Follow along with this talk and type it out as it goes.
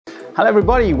Hello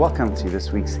everybody, welcome to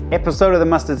this week's episode of the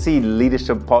Mustard Seed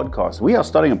Leadership Podcast. We are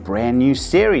starting a brand new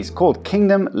series called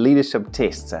Kingdom Leadership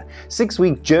Tests, a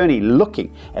 6-week journey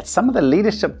looking at some of the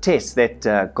leadership tests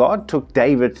that God took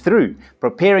David through,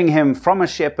 preparing him from a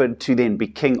shepherd to then be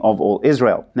king of all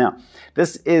Israel. Now,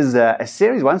 this is a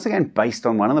series once again based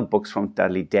on one of the books from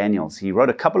Dudley Daniels. He wrote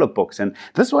a couple of books, and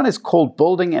this one is called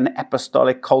Building an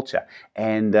Apostolic Culture.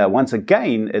 And once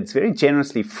again, it's very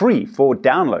generously free for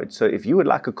download. So if you would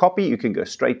like a copy, you can go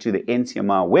straight to the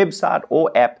NCMR website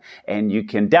or app and you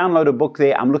can download a book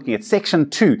there. I'm looking at section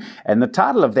 2, and the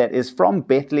title of that is From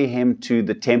Bethlehem to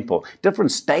the Temple.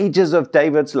 Different stages of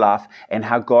David's life and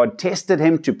how God tested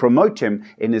him to promote him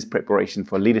in his preparation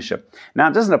for leadership. Now,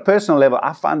 just on a personal level,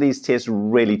 I find these tests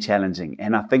really challenging,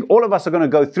 and I think all of us are going to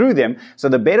go through them. So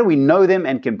the better we know them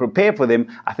and can prepare for them,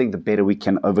 I think the better we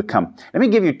can overcome. Let me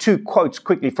give you 2 quotes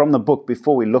quickly from the book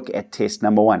before we look at test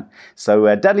number 1.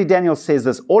 So Dudley Daniels says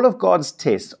this: all of God's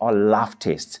tests are life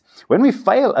tests. When we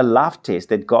fail a life test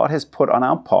that God has put on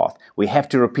our path, we have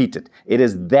to repeat it. It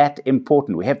is that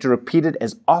important. We have to repeat it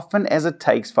as often as it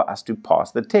takes for us to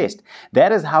pass the test.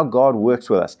 That is how God works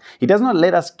with us. He does not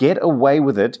let us get away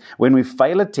with it when we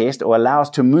fail a test or allow us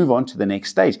to move on to the next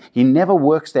stage. He never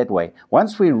works that way.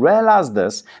 Once we realize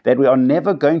this, that we are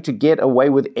never going to get away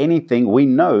with anything, we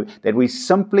know that we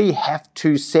simply have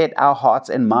to set our hearts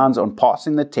and minds on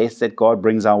passing the tests that God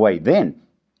brings our way. Then,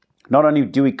 not only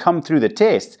do we come through the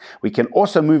tests, we can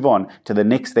also move on to the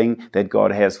next thing that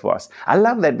God has for us. I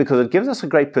love that because it gives us a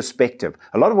great perspective.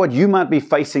 A lot of what you might be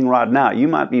facing right now, you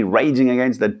might be raging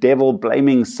against the devil,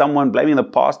 blaming someone, blaming the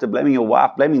pastor, blaming your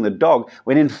wife, blaming the dog,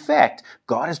 when in fact,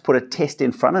 God has put a test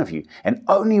in front of you. And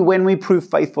only when we prove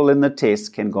faithful in the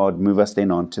test can God move us then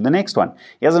on to the next one.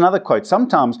 Here's another quote.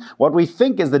 Sometimes what we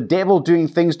think is the devil doing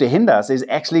things to hinder us is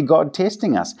actually God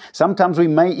testing us. Sometimes we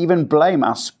may even blame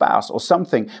our spouse or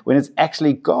something when it's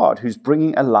actually God who's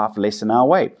bringing a life lesson our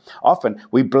way. Often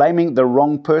we're blaming the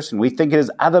wrong person. We think it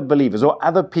is other believers or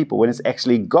other people when it's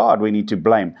actually God we need to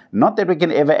blame. Not that we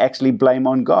can ever actually blame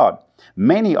on God.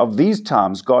 Many of these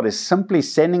times, God is simply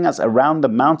sending us around the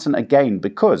mountain again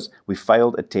because we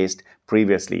failed a test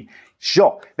previously.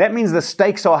 Sure, that means the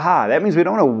stakes are high. That means we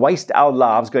don't want to waste our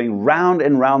lives going round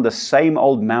and round the same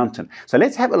old mountain. So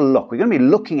let's have a look. We're going to be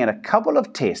looking at a couple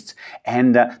of tests.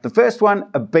 And the first one,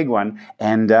 a big one.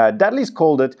 And Dudley's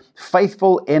called it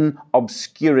faithful in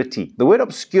obscurity. The word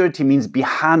obscurity means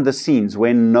behind the scenes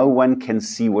when no one can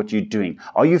see what you're doing.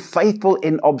 Are you faithful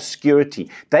in obscurity?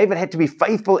 David had to be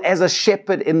faithful as a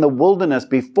shepherd in the wilderness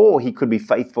before he could be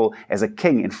faithful as a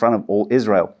king in front of all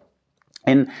Israel.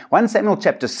 In 1 Samuel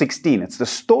chapter 16, it's the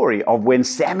story of when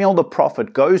Samuel the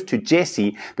prophet goes to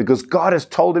Jesse because God has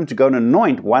told him to go and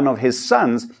anoint one of his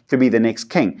sons to be the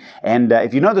next king. And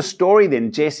if you know the story,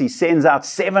 then Jesse sends out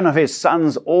 7 of his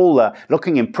sons, all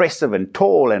looking impressive and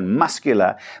tall and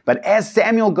muscular. But as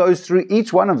Samuel goes through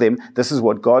each one of them, this is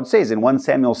what God says in 1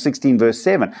 Samuel 16 verse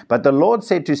 7. But the Lord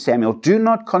said to Samuel, do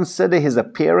not consider his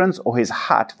appearance or his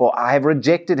height, for I have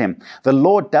rejected him. The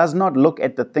Lord does not look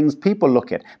at the things people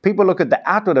look at. People look at the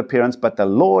outward appearance, but the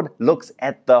Lord looks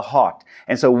at the heart.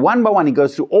 And so one by one, he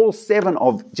goes through all 7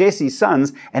 of Jesse's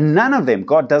sons, and none of them,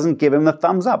 God doesn't give him the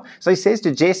thumbs up. So he says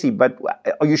to Jesse, but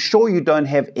are you sure you don't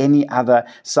have any other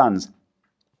sons?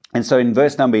 And so in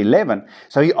verse number 11,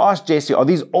 so he asked Jesse, are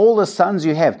these all the sons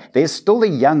you have? There's still the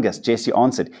youngest, Jesse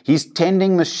answered. He's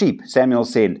tending the sheep, Samuel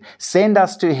said. Send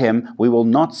us to him. We will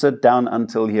not sit down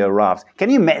until he arrives. Can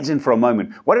you imagine for a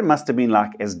moment what it must have been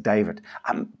like as David?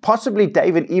 Possibly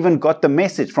David even got the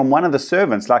message from one of the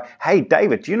servants like, hey,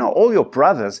 David, do you know all your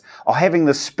brothers are having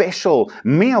this special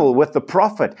meal with the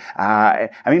prophet?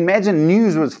 Imagine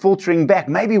news was filtering back.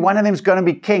 Maybe one of them's going to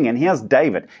be king. And here's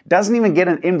David. Doesn't even get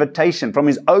an invitation from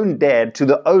his own dad to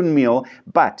the own meal,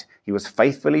 but he was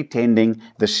faithfully tending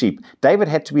the sheep. David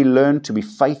had to be learned to be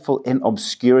faithful in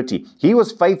obscurity. He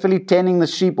was faithfully tending the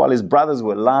sheep while his brothers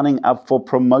were lining up for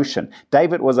promotion.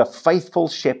 David was a faithful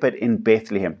shepherd in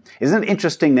Bethlehem. Isn't it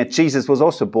interesting that Jesus was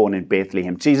also born in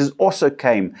Bethlehem? Jesus also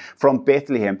came from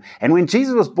Bethlehem. And when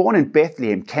Jesus was born in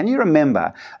Bethlehem, can you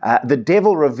remember the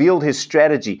devil revealed his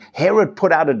strategy? Herod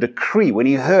put out a decree when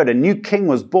he heard a new king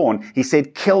was born. He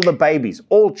said, kill the babies.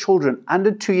 All children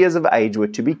under 2 years of age were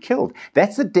to be killed.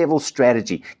 That's the devil's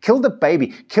strategy. Kill the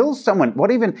baby, kill someone.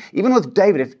 Even with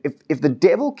David, if the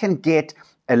devil can get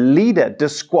a leader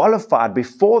disqualified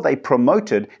before they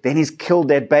promoted, then he's killed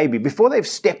that baby. Before they've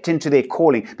stepped into their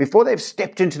calling, before they've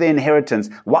stepped into their inheritance,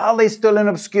 while they're still in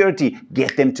obscurity,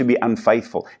 get them to be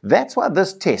unfaithful. That's why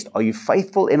this test, are you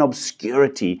faithful in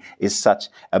obscurity, is such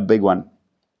a big one.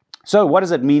 So what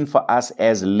does it mean for us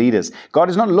as leaders? God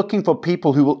is not looking for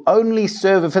people who will only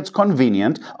serve if it's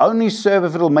convenient, only serve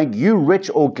if it'll make you rich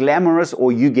or glamorous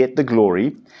or you get the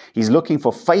glory. He's looking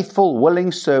for faithful,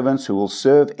 willing servants who will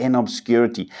serve in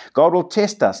obscurity. God will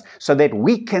test us so that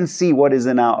we can see what is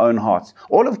in our own hearts.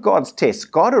 All of God's tests,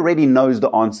 God already knows the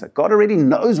answer. God already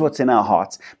knows what's in our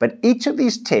hearts. But each of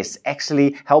these tests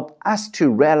actually help us to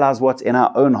realize what's in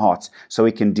our own hearts so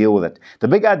we can deal with it. The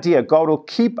big idea, God will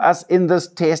keep us in this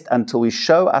test until we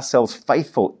show ourselves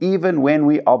faithful, even when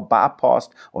we are bypassed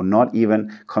or not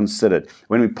even considered.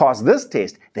 When we pass this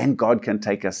test, then God can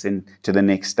take us into the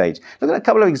next stage. Look at a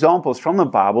couple of examples from the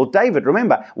Bible. David,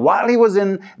 remember, while he was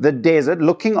in the desert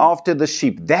looking after the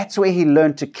sheep, that's where he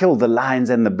learned to kill the lions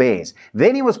and the bears.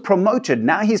 Then he was promoted.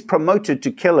 Now he's promoted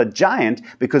to kill a giant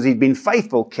because he'd been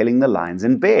faithful killing the lions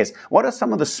and bears. What are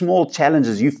some of the small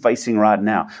challenges you're facing right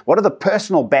now? What are the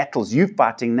personal battles you're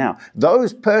fighting now?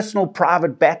 Those personal,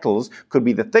 private battles could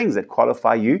be the things that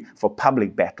qualify you for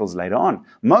public battles later on.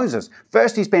 Moses,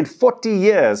 first he spent 40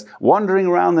 years wandering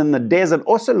around in the desert,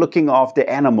 also looking after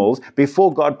animals,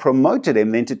 before God promoted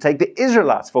him then to take the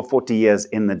Israelites for 40 years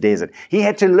in the desert. He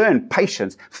had to learn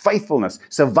patience, faithfulness,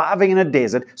 surviving in a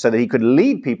desert so that he could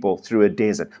lead people through a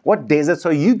desert. What deserts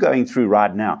are you going through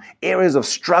right now? Areas of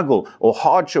struggle or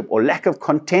hardship or lack of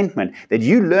contentment that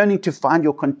you're learning to find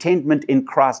your contentment in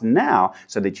Christ now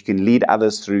so that you can lead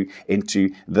others through into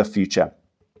the future.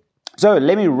 So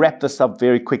let me wrap this up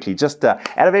very quickly. Just at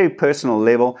a very personal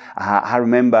level, I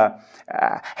remember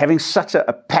having such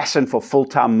a passion for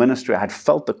full-time ministry. I had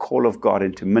felt the call of God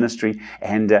into ministry.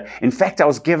 And in fact, I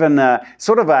was given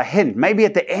sort of a hint. Maybe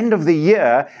at the end of the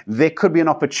year, there could be an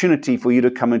opportunity for you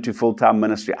to come into full-time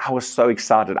ministry. I was so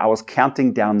excited. I was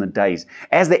counting down the days.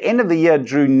 As the end of the year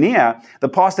drew near, the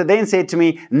pastor then said to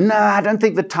me, "No, I don't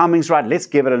think the timing's right. Let's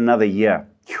give it another year."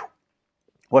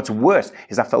 What's worse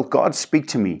is I felt God speak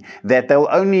to me that they'll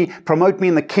only promote me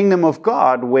in the kingdom of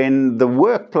God when the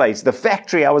workplace, the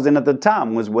factory I was in at the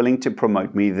time, was willing to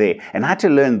promote me there. And I had to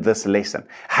learn this lesson.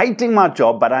 Hating my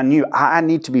job, but I knew I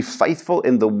need to be faithful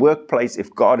in the workplace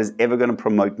if God is ever going to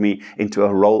promote me into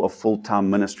a role of full-time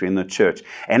ministry in the church.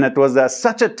 And it was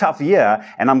such a tough year,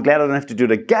 and I'm glad I don't have to do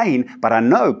it again, but I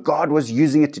know God was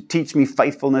using it to teach me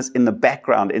faithfulness in the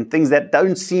background, in things that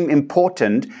don't seem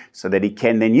important, so that He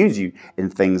can then use you in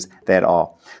things that are.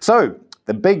 So,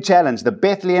 the big challenge, the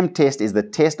Bethlehem test, is the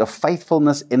test of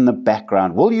faithfulness in the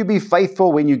background. Will you be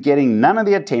faithful when you're getting none of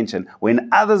the attention, when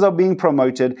others are being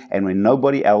promoted, and when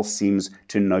nobody else seems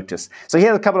to notice? So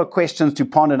here are a couple of questions to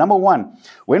ponder. Number one,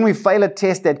 when we fail a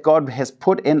test that God has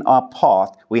put in our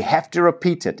path, we have to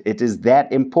repeat it. It is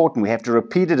that important. We have to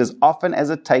repeat it as often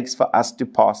as it takes for us to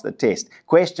pass the test.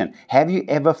 Question, have you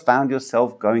ever found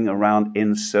yourself going around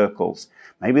in circles?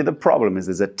 Maybe the problem is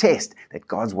there's a test that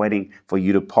God's waiting for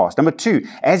you to pass. Number two,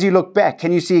 as you look back,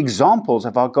 can you see examples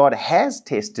of how God has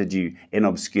tested you in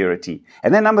obscurity?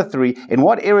 And then number three, in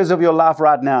what areas of your life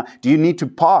right now do you need to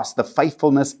pass the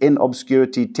faithfulness in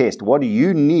obscurity test? What do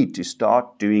you need to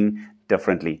start doing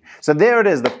differently? So there it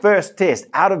is, the first test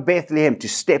out of Bethlehem to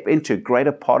step into a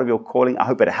greater part of your calling. I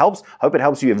hope it helps. Hope it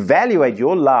helps you evaluate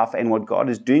your life and what God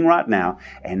is doing right now.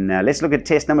 And let's look at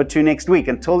test number 2 next week.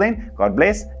 Until then, God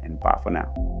bless and bye for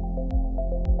now.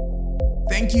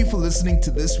 Thank you for listening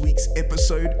to this week's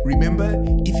episode. Remember,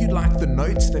 if you like the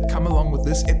notes that come along with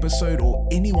this episode or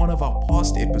any one of our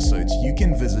past episodes, you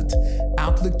can visit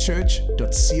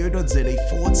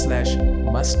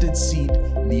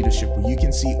outlookchurch.co.za/mustardseed leadership, where you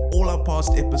can see all our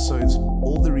past episodes,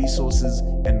 all the resources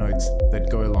and notes that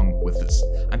go along with this.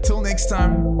 Until next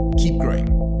time, keep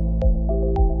growing.